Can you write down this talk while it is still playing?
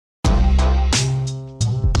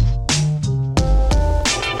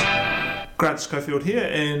Grant Schofield here,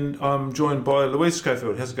 and I'm joined by Louise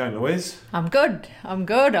Schofield. How's it going, Louise? I'm good.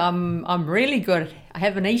 I'm really good. I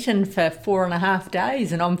haven't eaten for 4.5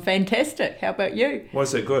 days and I'm fantastic. How about you? Why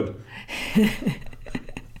is that good?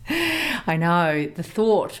 I know. The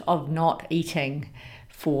thought of not eating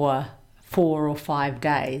for 4 or 5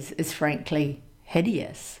 days is frankly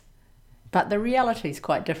hideous. But the reality is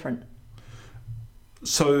quite different.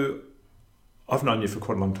 So, I've known you for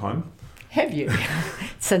quite a long time. Have you?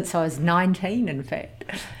 Since I was 19, in fact.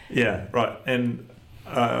 Yeah, right. And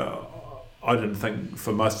I didn't think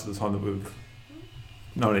for most of the time that we've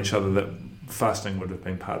known each other that fasting would have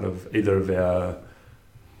been part of either of our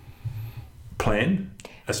plan,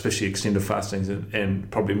 especially extended fastings, and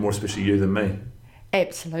probably more especially you than me.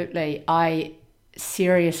 Absolutely. I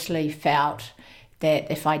seriously felt that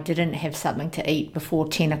if I didn't have something to eat before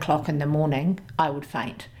 10 o'clock in the morning, I would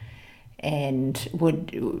faint. And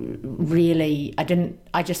would really,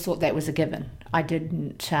 I just thought that was a given. I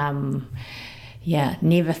didn't, never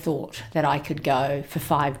thought that I could go for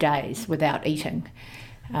 5 days without eating.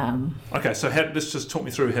 Okay, so let's just talk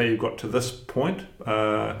me through how you got to this point,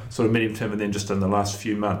 sort of medium term, and then just in the last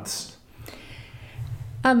few months.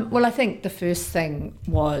 Well, I think the first thing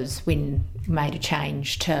was when we made a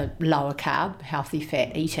change to lower carb, healthy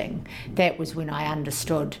fat eating. That was when I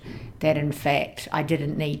understood that, in fact, I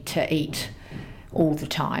didn't need to eat all the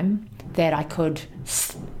time, that I could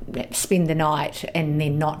spend the night and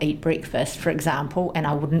then not eat breakfast, for example, and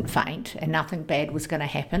I wouldn't faint and nothing bad was going to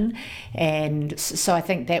happen. And so I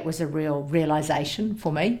think that was a real realisation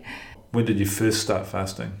for me. When did you first start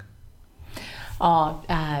fasting?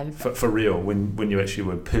 For real, when you actually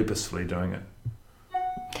were purposefully doing it?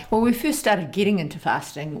 Well, we first started getting into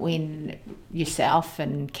fasting when yourself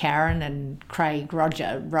and Karen and Craig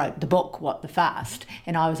Roger wrote the book, What the Fast,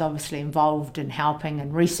 and I was obviously involved in helping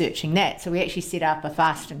and researching that. So we actually set up a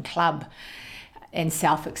fasting club and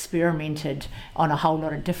self-experimented on a whole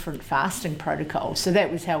lot of different fasting protocols. So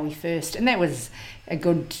that was how we first, and that was a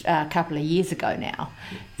good couple of years ago now.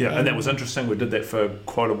 Yeah, and that was interesting. We did that for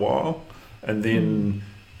quite a while. And then,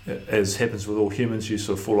 as happens with all humans, you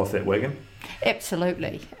sort of fall off that wagon?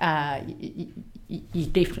 Absolutely. You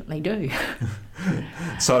definitely do.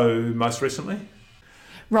 So, most recently?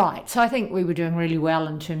 Right. So I think we were doing really well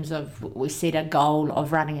in terms of, we set a goal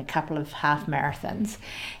of running a couple of half marathons.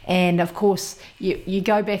 And of course, you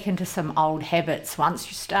go back into some old habits. Once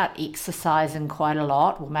you start exercising quite a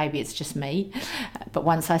lot, well, maybe it's just me, but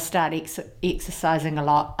once I start exercising a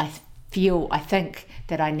lot, I think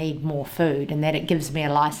that I need more food and that it gives me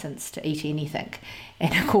a license to eat anything.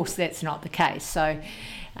 And of course that's not the case. So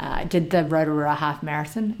I did the Rotorua half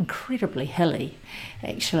marathon, incredibly hilly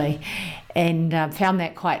actually, and found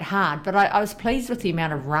that quite hard. But I was pleased with the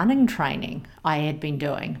amount of running training I had been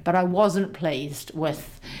doing, but I wasn't pleased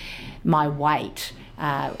with my weight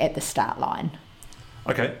at the start line.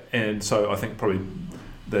 Okay, and so I think probably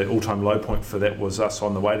the all-time low point for that was us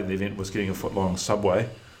on the way to the event was getting a foot-long subway.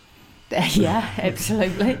 Yeah,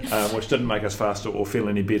 absolutely. Which didn't make us faster or feel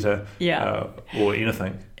any better, or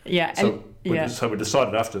anything. Yeah. So we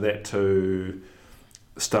decided after that to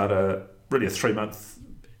start a 3-month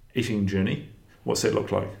eating journey. What's that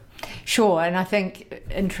look like? Sure, and I think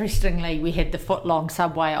interestingly we had the foot-long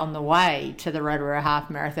subway on the way to the Rotorua half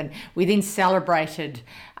marathon. We then celebrated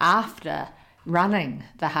after running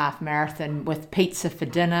the half marathon with pizza for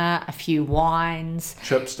dinner, a few wines,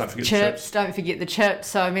 chips. Don't forget the chips.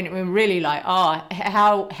 So I mean, we're really like,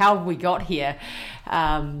 how have we got here?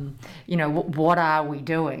 What are we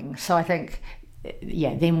doing? So I think,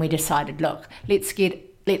 then we decided, look, let's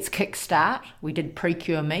kickstart. We did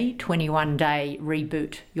Precure Me, 21-day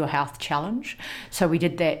reboot your health challenge. So we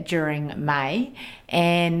did that during May,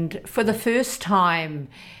 and for the first time.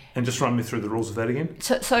 And just run me through the rules of that again.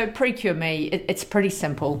 So Precure Me, it's pretty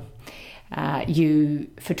simple.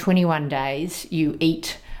 For 21 days, you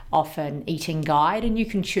eat off an eating guide, and you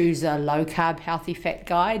can choose a low-carb healthy fat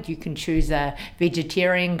guide, you can choose a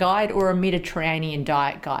vegetarian guide or a Mediterranean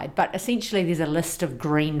diet guide. But essentially there's a list of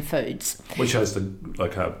green foods. We chose the low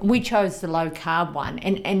carb. We chose the low carb one.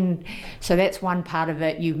 And so that's one part of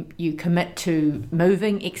it. You commit to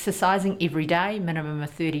moving, exercising every day, minimum of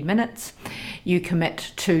 30 minutes. You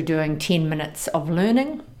commit to doing 10 minutes of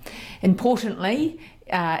learning. Importantly,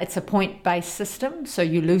 it's a point-based system, so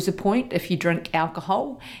you lose a point if you drink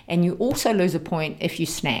alcohol, and you also lose a point if you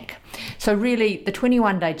snack. So really, the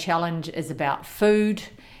 21-day challenge is about food,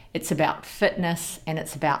 it's about fitness, and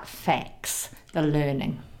it's about facts, the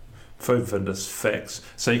learning. Food, fitness, facts.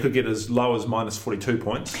 So you could get as low as minus 42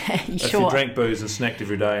 points if Sure. you drank booze and snacked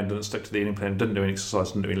every day and didn't stick to the eating plan, didn't do any exercise,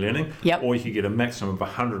 didn't do any learning. Yep. Or you could get a maximum of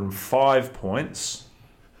 105 points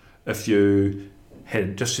if you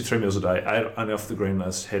had just your 3 meals a day, ate only off the green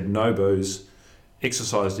list, had no booze,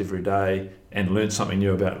 exercised every day, and learned something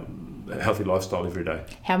new about a healthy lifestyle every day.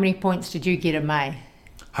 How many points did you get in May?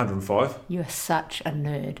 105. You're such a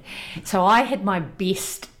nerd. So I had my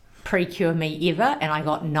best pre-cure me ever, and I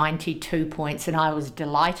got 92 points, and I was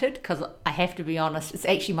delighted because I have to be honest, it's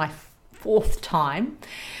actually my 4th time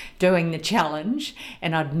doing the challenge,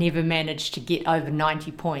 and I'd never managed to get over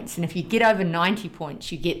 90 points. And if you get over 90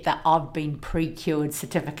 points, you get the I've been pre-cured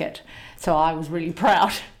certificate. So I was really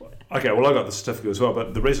proud. Okay, well, I got the certificate as well,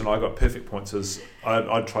 but the reason I got perfect points is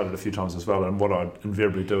I'd tried it a few times as well, and what I'd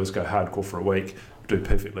invariably do is go hardcore for a week, do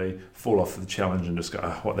perfectly, fall off for the challenge, and just go,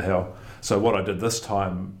 oh, what the hell. So what I did this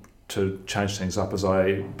time to change things up is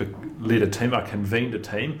I led a team, I convened a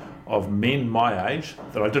team of men my age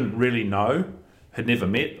that I didn't really know, had never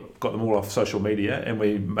met, got them all off social media, and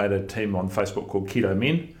we made a team on Facebook called Keto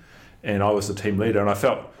Men, and I was the team leader, and I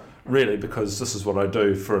felt really, because this is what I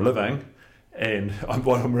do for a living, and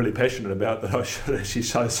what I'm really passionate about, that I should actually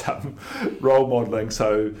show some role modelling.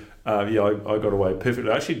 So I got away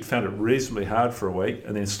perfectly. I actually found it reasonably hard for a week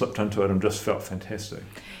and then slipped into it and just felt fantastic.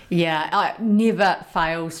 Yeah, it never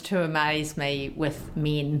fails to amaze me with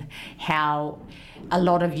men how a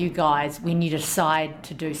lot of you guys, when you decide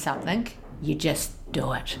to do something, you just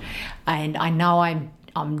do it. And I know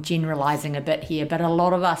I'm generalising a bit here, but a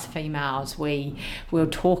lot of us females, we'll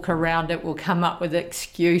talk around it, we'll come up with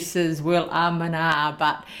excuses, we'll and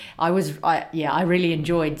but I really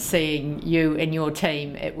enjoyed seeing you and your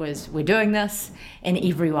team. It was, we're doing this, and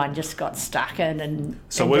everyone just got stuck in. And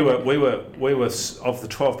so we were of the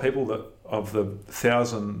 12 people that of the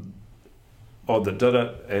 1,000 odd that did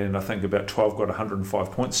it, and I think about 12 got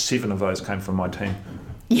 105 points. 7 of those came from my team.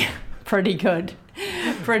 Yeah, pretty good.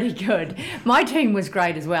 Pretty good. My team was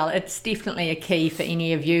great as well. It's definitely a key for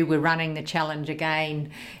any of you. We're running the challenge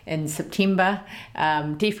again in September.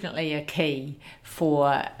 Definitely a key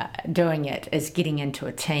for doing it is getting into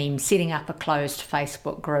a team, setting up a closed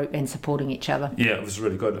Facebook group and supporting each other. Yeah, it was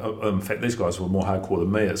really good. In fact, these guys were more hardcore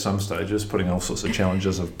than me at some stages, putting in all sorts of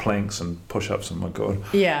challenges of planks and push-ups, and my God.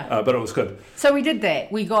 Yeah. But it was good. So we did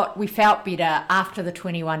that. We felt better after the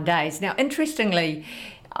 21 days. Now, interestingly,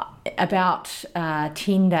 about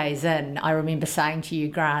 10 days in, I remember saying to you,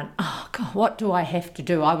 Grant, oh God, what do I have to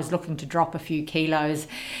do? I was looking to drop a few kilos,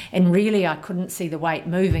 and really I couldn't see the weight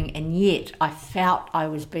moving, and yet I felt I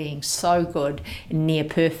was being so good and near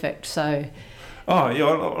perfect. So oh yeah,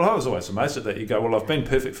 I was always amazed at that. You go, well, I've been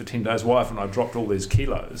perfect for 10 days, why haven't I dropped all these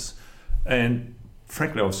kilos? And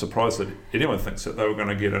frankly, I was surprised that anyone thinks that they were going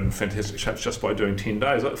to get in fantastic shape just by doing 10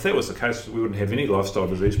 days. If that was the case, we wouldn't have any lifestyle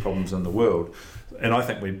disease problems in the world. And I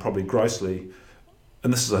think we'd probably grossly,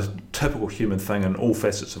 and this is a typical human thing in all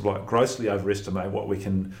facets of life, grossly overestimate what we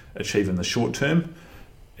can achieve in the short term,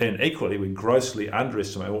 and equally we grossly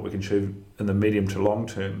underestimate what we can achieve in the medium to long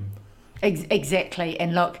term. Exactly.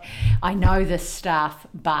 And look, I know this stuff,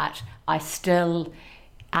 but I still,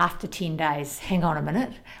 after 10 days, hang on a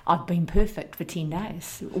minute, I've been perfect for 10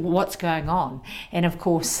 days. What's going on? And of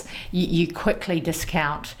course, you quickly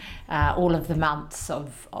discount all of the months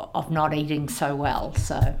of not eating so well.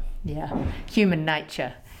 So, yeah, human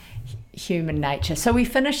nature. So we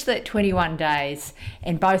finished that 21 days,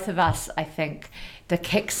 and both of us, I think, the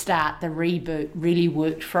kickstart, the reboot really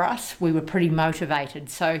worked for us. We were pretty motivated,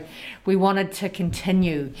 so we wanted to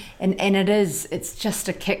continue, and it's just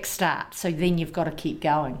a kickstart, so then you've got to keep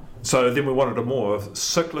going. So then we wanted a more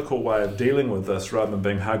cyclical way of dealing with this rather than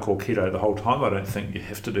being hardcore keto the whole time. I don't think you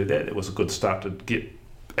have to do that. It was a good start to get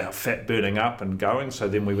our fat burning up and going, so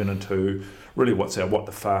then we went into really what's our What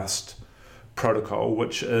the Fast protocol,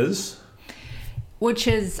 which is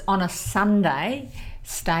on a Sunday,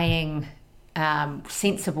 staying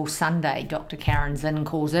sensible Sunday, Dr. Karen Zinn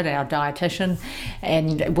calls it, our dietitian,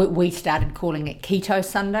 and we started calling it Keto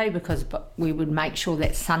Sunday because we would make sure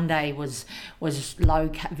that Sunday was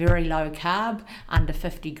very low carb, under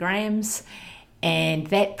 50 grams, and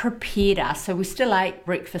that prepared us. So we still ate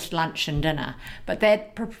breakfast, lunch and dinner, but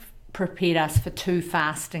that prepared us for 2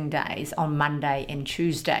 fasting days on Monday and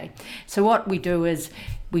Tuesday. So what we do is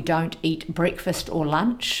we don't eat breakfast or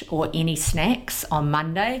lunch or any snacks on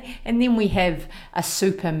Monday, and then we have a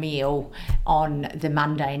super meal on the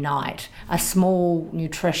Monday night, a small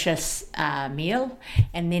nutritious meal,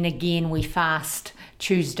 and then again we fast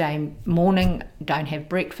Tuesday morning, don't have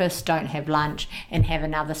breakfast, don't have lunch, and have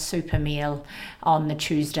another super meal on the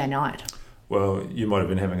Tuesday night. Well, you might have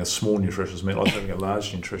been having a small nutritious meal. I was having a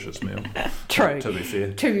large nutritious meal. True. To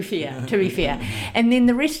be fair. And then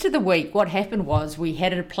the rest of the week, what happened was we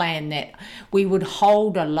had a plan that we would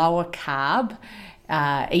hold a lower carb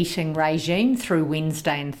eating regime through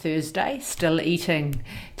Wednesday and Thursday, still eating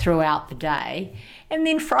throughout the day. And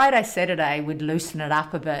then Friday, Saturday, we'd loosen it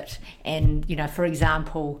up a bit. And, for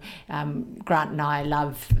example, Grant and I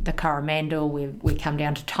love the Coromandel. We come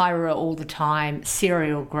down to Tairua all the time,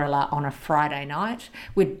 cereal griller on a Friday night.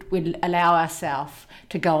 We'd allow ourselves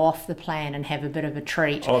to go off the plan and have a bit of a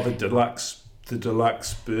treat. Oh, the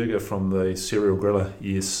deluxe burger from the cereal griller,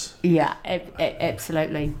 yes. Yeah,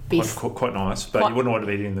 absolutely. Best. Quite nice, but you wouldn't want to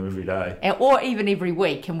be eating them every day. Or even every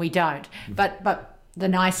week, and we don't. But the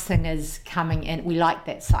nice thing is coming in, we like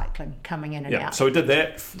that cycling, coming in and out. So we did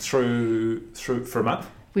that through for a month?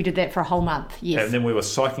 We did that for a whole month, yes. And then we were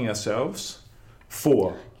psyching ourselves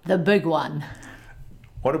for... the big one.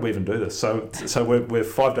 Why did we even do this? So we're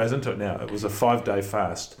 5 days into it now. It was a 5-day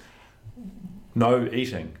fast. No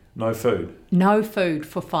eating, no food. No food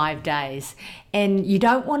for 5 days. And you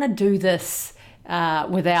don't want to do this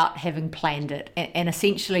without having planned it. And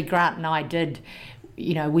essentially, Grant and I did...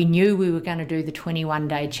 we knew we were going to do the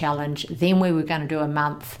 21-day challenge. Then we were going to do a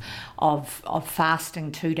month of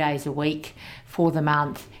fasting 2 days a week for the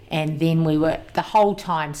month. And then we were the whole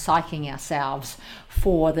time psyching ourselves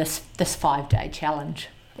for this 5-day challenge.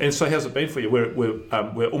 And so how's it been for you?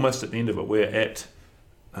 We're almost at the end of it. We're at...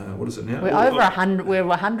 what is it now? We're over 100.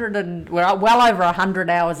 We're well over 100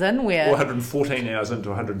 hours in. We're 114 hours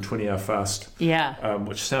into a 120-hour fast. Yeah.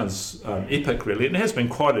 Which sounds epic, really. And it has been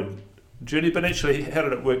quite a journey, but actually, how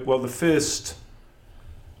did it work? Well, the first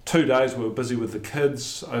 2 days we were busy with the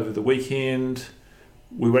kids. Over the weekend,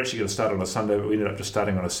 we were actually going to start on a Sunday, but we ended up just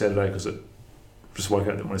starting on a Saturday because it just woke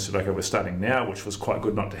up and we said, okay, we're starting now, which was quite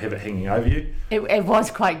good not to have it hanging over you. It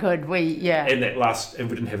was quite good. And we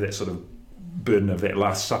didn't have that sort of burden of that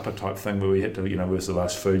last supper type thing where we had to, where's the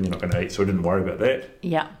last food and you're not going to eat, so we didn't worry about that.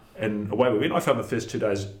 Yeah. And away we went. I found the first 2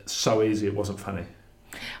 days so easy, it wasn't funny.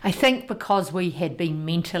 I think because we had been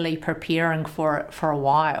mentally preparing for it for a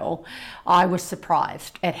while, I was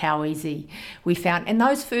surprised at how easy we found. In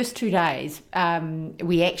those first 2 days,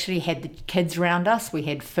 we actually had the kids around us, we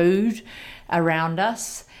had food around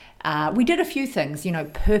us. We did a few things,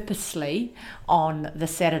 purposely on the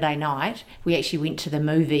Saturday night. We actually went to the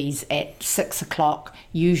movies at 6 o'clock,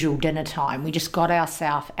 usual dinner time. We just got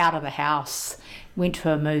ourselves out of the house, went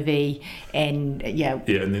to a movie, and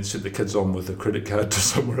and then sent the kids on with a credit card to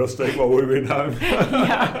somewhere else to eat while we went home.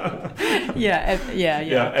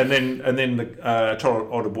 Yeah. And then the two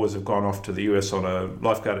older boys have gone off to the US on a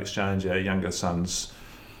lifeguard exchange. Our younger son's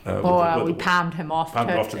we palmed him off.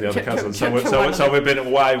 To the other cousins. So we've been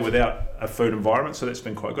away without a food environment, so that's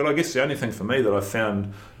been quite good. I guess the only thing for me that I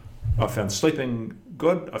found sleeping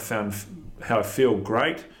good. I found how I feel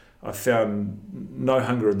great. I found no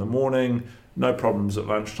hunger in the morning, no problems at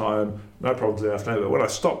lunchtime, no problems in the afternoon. But when I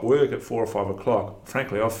stopped work at 4 or 5 o'clock,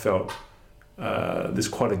 frankly, I've felt there's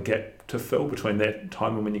quite a gap to fill between that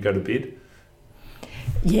time and when you go to bed.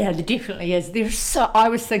 Yeah, there definitely is. I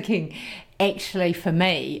was thinking, actually, for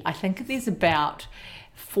me, I think there's about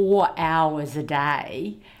 4 hours a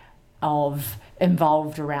day of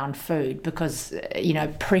involved around food because,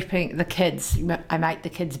 prepping the kids, I make the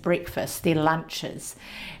kids breakfast, their lunches,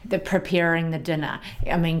 the preparing the dinner.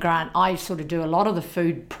 I mean, Grant, I sort of do a lot of the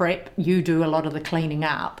food prep, you do a lot of the cleaning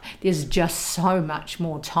up. There's just so much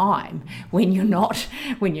more time when you're not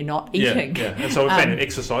eating. Yeah. And so we've been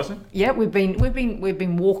exercising. Yeah, we've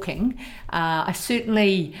been walking. I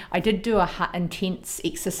did do a intense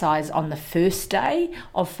exercise on the first day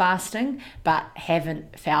of fasting, but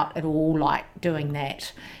haven't felt at all like doing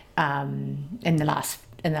that in the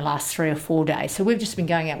last 3 or 4 days. So we've just been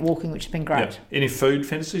going out walking, which has been great. Yeah. Any food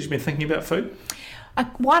fantasies? You've been thinking about food?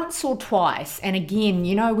 Once or twice, and again,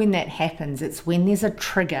 when that happens, it's when there's a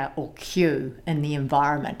trigger or cue in the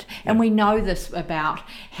environment, and we know this about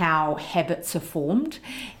how habits are formed,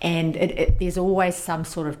 and there's always some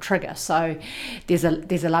sort of trigger. So there's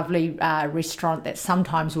a lovely restaurant that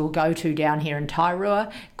sometimes we'll go to down here in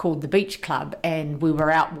Tairua called the Beach Club, and we were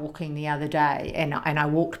out walking the other day, and I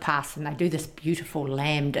walked past, and they do this beautiful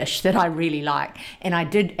lamb dish that I really like, and I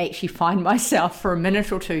did actually find myself for a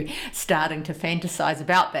minute or two starting to fantasize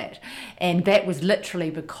about that, and that was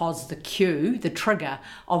literally because the trigger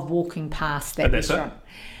of walking past that restaurant.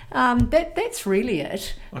 That's really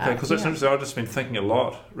it. Okay, because that's interesting. I've just been thinking a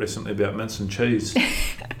lot recently about mince and cheese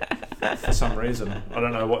for some reason. I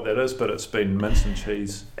don't know what that is, but it's been mince and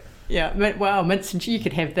cheese. Yeah, well, mince and cheese. You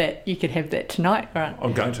could have that. You could have that tonight, right?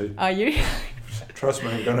 I'm going to. Are you? Trust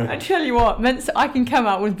me, I'm going to. I tell you what, mince. I can come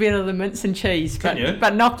up with better than mince and cheese. Can you?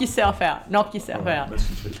 But knock yourself out. Knock yourself out. Mince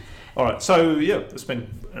and cheese. All right, so it's been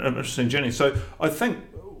an interesting journey. So I think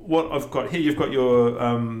what I've got here, you've got your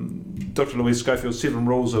Dr. Louise Schofield, 7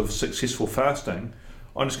 Rules of Successful Fasting.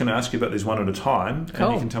 I'm just going to ask you about these one at a time, Cool.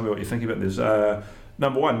 and you can tell me what you think about this.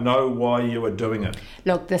 Number 1, know why you are doing it.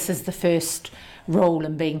 Look, this is the first rule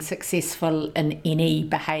in being successful in any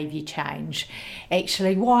behaviour change.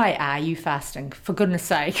 Actually, why are you fasting? For goodness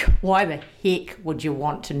sake, why the heck would you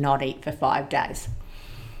want to not eat for 5 days?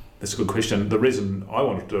 That's a good question. The reason I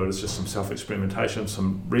want to do it is just some self-experimentation,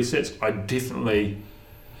 some resets. I definitely,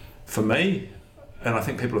 for me, and I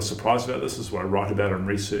think people are surprised about this, is what I write about in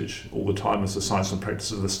research all the time, is the science and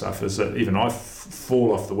practice of this stuff, is that even I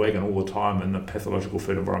fall off the wagon all the time in the pathological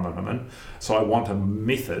food environment I'm in. So I want a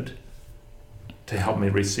method to help me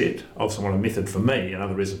reset. I also want a method for me.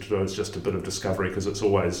 Another reason to do it is just a bit of discovery, because it's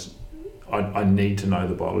always, I need to know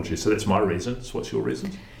the biology. So that's my reason. So what's your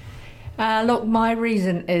reason? Look, my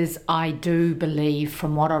reason is I do believe,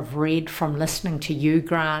 from what I've read, from listening to you,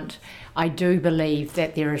 Grant, I do believe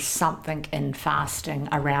that there is something in fasting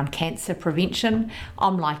around cancer prevention.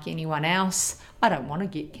 I'm like anyone else. I don't want to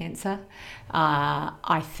get cancer.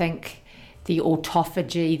 I think the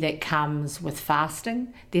autophagy that comes with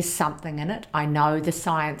fasting, there's something in it. I know the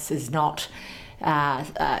science is not...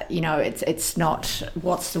 it's not,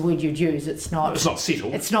 what's the word you'd use? It's not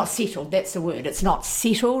settled. It's not settled, that's the word. It's not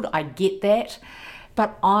settled, I get that.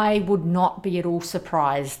 But I would not be at all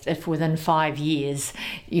surprised if within 5 years,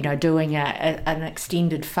 doing an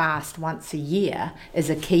extended fast once a year is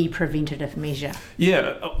a key preventative measure.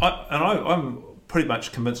 Yeah, I'm pretty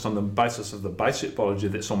much convinced on the basis of the basic biology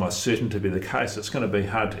that's almost certain to be the case. It's going to be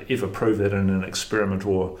hard to ever prove that in an experiment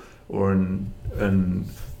or in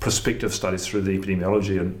prospective studies through the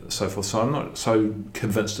epidemiology and so forth. So I'm not so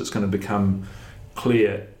convinced it's going to become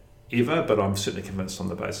clear ever, but I'm certainly convinced on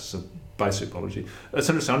the basis of basic biology. It's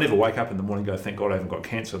interesting, I never wake up in the morning and go, thank God I haven't got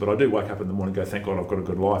cancer, but I do wake up in the morning and go, thank God I've got a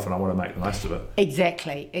good life and I want to make the most of it.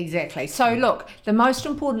 Exactly. So look, the most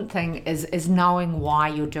important thing is knowing why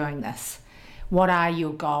you're doing this. What are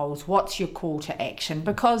your goals? What's your call to action?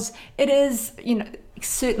 Because it is,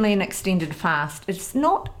 certainly an extended fast. It's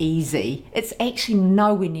not easy. It's actually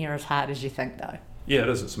nowhere near as hard as you think, though. Yeah, it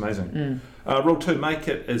is. It's amazing. Rule 2, make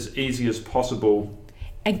it as easy as possible.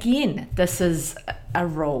 Again, this is a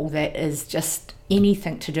rule that is just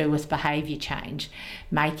anything to do with behaviour change.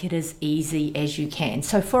 Make it as easy as you can.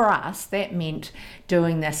 So for us, that meant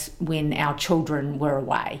doing this when our children were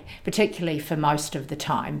away, particularly for most of the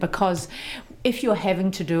time, because if you're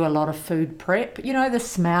having to do a lot of food prep, the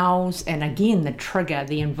smells and again the trigger,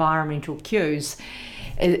 the environmental cues,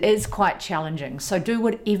 is quite challenging. So do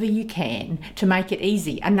whatever you can to make it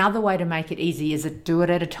easy. Another way to make it easy is to do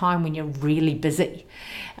it at a time when you're really busy.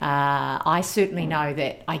 I certainly know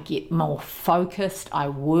that I get more focused, I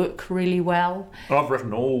work really well. I've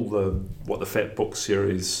written all the Fat Book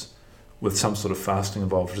series with some sort of fasting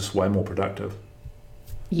involved, just way more productive.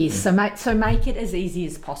 Yes, so make it as easy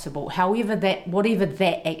as possible, whatever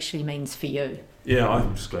that actually means for you. Yeah,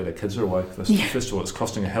 I'm just glad our kids are away. First of all, it's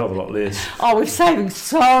costing a hell of a lot less. Oh, we're saving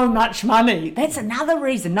so much money. That's another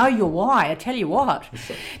reason. Know your why. I tell you what,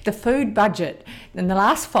 the food budget in the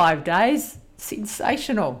last 5 days,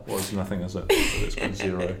 sensational. Well, it's nothing, is it? So it's been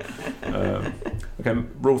zero. Okay,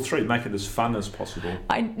 rule 3, make it as fun as possible.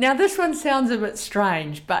 Now, this one sounds a bit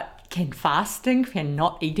strange, but can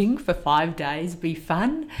not eating for 5 days be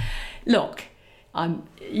fun? Look,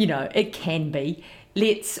 it can be.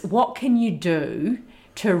 What can you do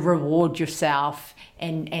to reward yourself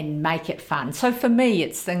and make it fun? So for me,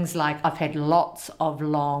 it's things like I've had lots of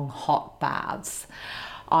long hot baths.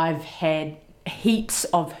 I've had heaps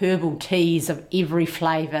of herbal teas of every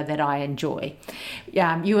flavour that I enjoy.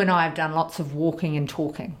 You and I have done lots of walking and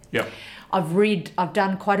talking. Yeah. I've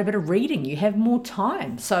done quite a bit of reading. You have more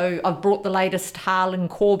time. So I've brought the latest Harlan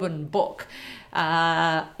Corbin book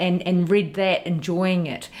and read that, enjoying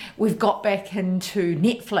it. We've got back into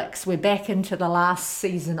Netflix. We're back into the last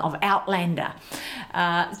season of Outlander.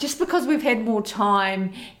 Just because we've had more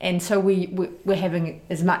time, and so we're having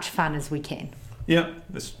as much fun as we can. Yeah,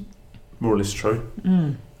 that's more or less true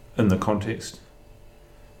in the context.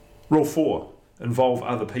 Rule 4, involve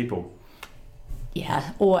other people.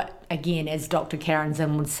 Yeah, or again, as Dr. Karen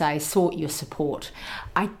Zinn would say, sort your support.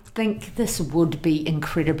 I think this would be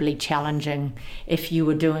incredibly challenging if you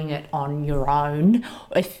were doing it on your own,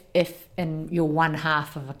 if in you're one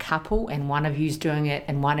half of a couple and one of you's doing it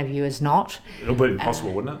and one of you is not. It'll be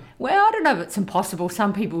impossible, wouldn't it? Well, I don't know if it's impossible.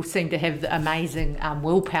 Some people seem to have the amazing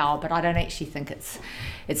willpower, but I don't actually think it's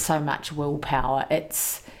so much willpower.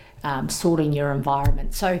 It's sorting your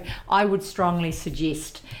environment. So I would strongly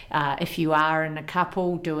suggest if you are in a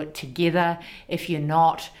couple, do it together. If you're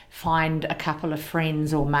not, find a couple of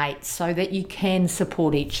friends or mates so that you can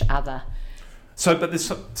support each other. So, but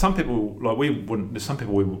there's some people like we wouldn't. There's some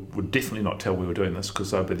people we would definitely not tell we were doing this because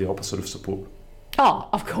they'd be the opposite of support. Oh,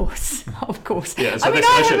 of course, of course. Yeah, so I mean,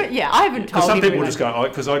 I haven't told. Because some people everyone. just go,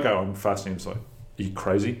 because I go, I'm fasting. It's like, are you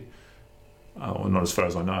crazy? Well, not as far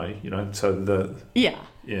as I know, So Yeah.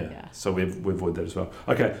 So we avoid that as well.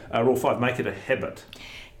 Okay, rule 5: make it a habit.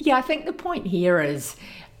 Yeah, I think the point here is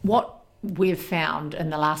what we've found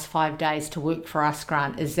in the last 5 days to work for us,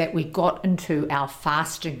 Grant, is that we got into our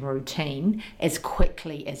fasting routine as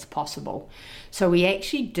quickly as possible. So we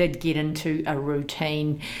actually did get into a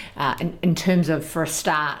routine in terms of, for a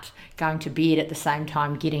start, going to bed at the same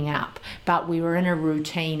time, getting up. But we were in a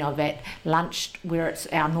routine of at lunch, where it's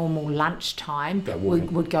our normal lunch time, we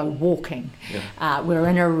would go walking. Yeah. We're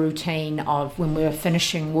in a routine of when we were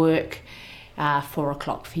finishing work, 4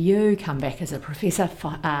 o'clock for you, come back as a professor,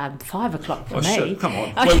 5 o'clock for me. Shit, come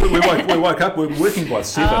on. We woke up, we were working by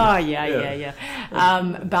 7. Oh, yeah.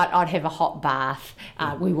 But I'd have a hot bath.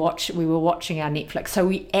 We were watching our Netflix. So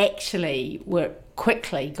we actually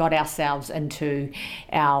quickly got ourselves into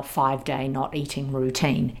our 5-day not eating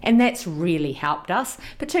routine. And that's really helped us,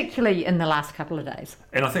 particularly in the last couple of days.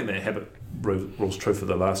 And I think that habit rule's true for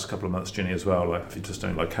the last couple of months, Jenny, as well. Like if you're just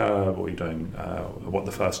doing low carb or you're doing what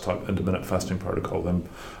the fast type intermittent fasting protocol, then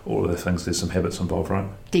all of those things, there's some habits involved, right?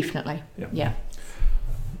 Definitely. Yeah.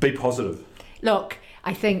 Be positive. Look,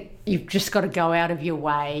 I think you've just got to go out of your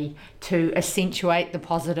way to accentuate the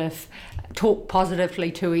positive, talk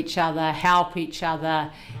positively to each other, help each other,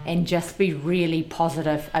 and just be really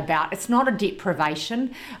positive about it's not a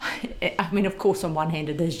deprivation. I mean, of course, on one hand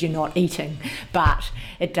it is you're not eating, but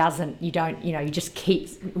it doesn't, you just keep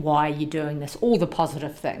why you're doing this, all the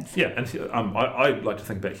positive things. Yeah, and I like to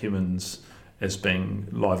think about humans as being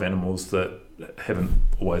live animals that haven't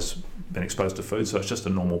always been exposed to food, so it's just a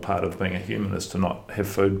normal part of being a human is to not have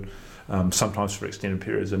food, sometimes for extended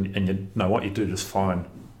periods, and you know what, you do just fine,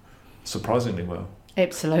 surprisingly well.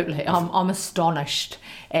 Absolutely. I'm astonished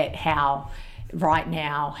at how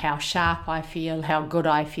sharp I feel, how good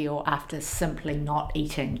I feel after simply not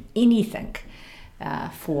eating anything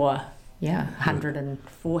for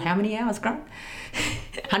 104, how many hours, Grant?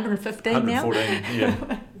 115 now? 114,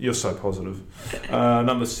 yeah. You're so positive.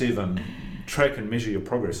 Number 7, track and measure your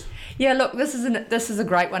progress. Yeah, look, this is a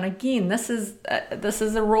great one. Again, this is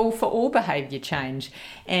a rule for all behaviour change,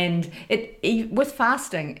 and with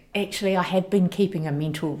fasting, actually, I have been keeping a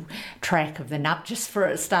mental track of just for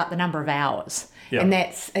a start, the number of hours, and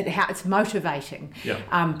how it's motivating.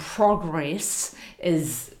 Yeah. Progress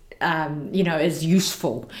is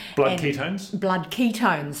useful. Blood ketones.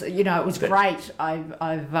 It was great.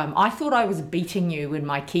 I thought I was beating you when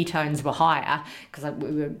my ketones were higher because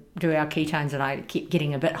we would do our ketones and I kept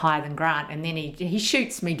getting a bit higher than Grant, and then he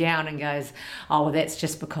shoots me down and goes, "Oh, well, that's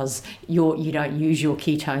just because you don't use your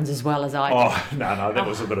ketones as well as I do." Oh no, that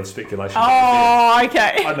was a bit of speculation. Oh,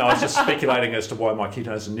 okay. I know. I was just speculating as to why my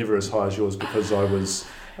ketones are never as high as yours because I was.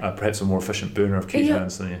 Perhaps a more efficient burner of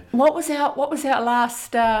ketones than you. What was our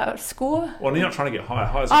last score? Well, you're not trying to get higher.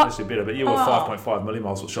 Higher is obviously better, but you were 5.5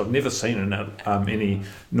 millimoles, which I've never seen in any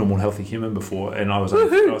normal healthy human before, and I was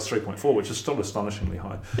 3.4, which is still astonishingly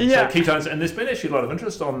high. Yeah. So ketones, and there's been actually a lot of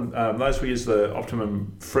interest on those. We use the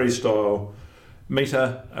Optimum Freestyle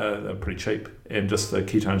meter. They're pretty cheap, and just the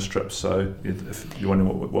ketone strips. So if you're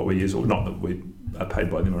wondering what we use, or not that we are paid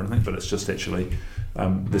by them or anything, but it's just actually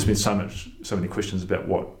there's been so many questions about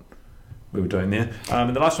what we were doing there.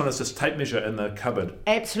 And the last one is this tape measure in the cupboard.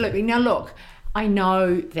 Absolutely. Now look, I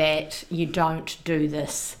know that you don't do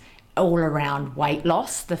this all around weight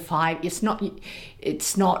loss. It's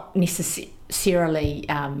not necessarily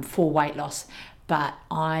for weight loss, but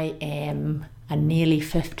I am a nearly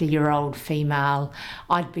 50-year-old female.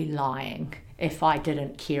 I'd be lying if I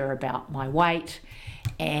didn't care about my weight,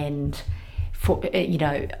 and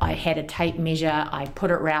I had a tape measure. I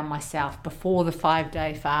put it around myself before the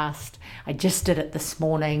 5-day fast. I just did it this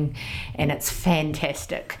morning, and it's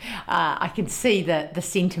fantastic. I can see the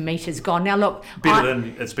centimetres gone. Now look, better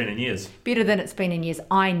than it's been in years. Better than it's been in years.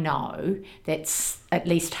 I know that's at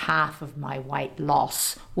least half of my weight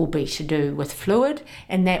loss will be to do with fluid,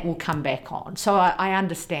 and that will come back on. So I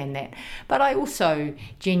understand that, but I also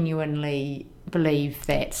genuinely believe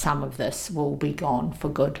that some of this will be gone for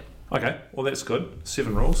good. Okay, well that's good.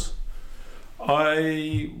 7 rules.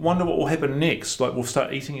 I wonder what will happen next. Like we'll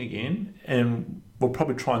start eating again, and we'll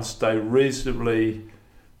probably try and stay reasonably.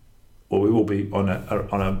 Well, we will be on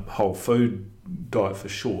a whole food diet for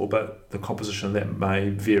sure, but the composition of that may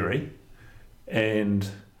vary, and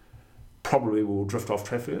probably we'll drift off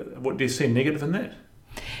track. What do you see negative in that?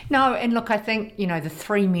 No, and look, I think, the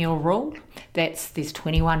 3-meal rule, there's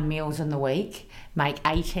 21 meals in the week. Make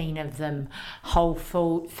 18 of them whole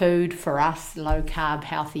food for us, low carb,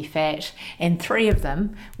 healthy fat, and 3 of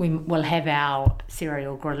them we will have our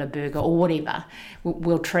cereal, griller, burger, or whatever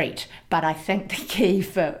we'll treat. But I think the key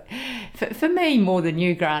for me, more than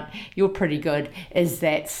you, Grant, you're pretty good, is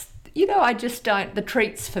that, I just don't. The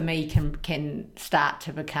treats for me can start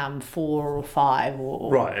to become 4 or 5 or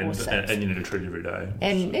right, or 6. And you need a treat every day.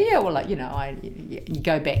 And you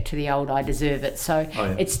go back to the old "I deserve it." So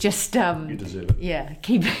it's just you deserve it. Yeah,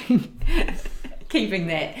 keeping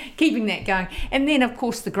that going. And then, of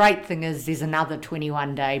course, the great thing is there's another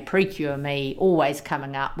 21-day Precure Me always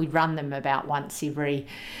coming up. We run them about once every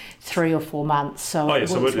 3 or 4 months. So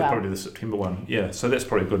so we'll probably do the September one. Yeah, so that's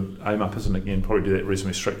probably a good aim up, isn't it? Again, probably do that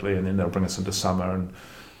reasonably strictly, and then that'll bring us into summer, and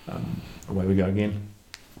away we go again.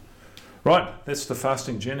 Right, that's the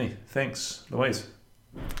fasting journey. Thanks, Louise.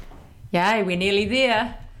 Yay, we're nearly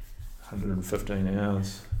there. 115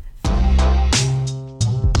 hours.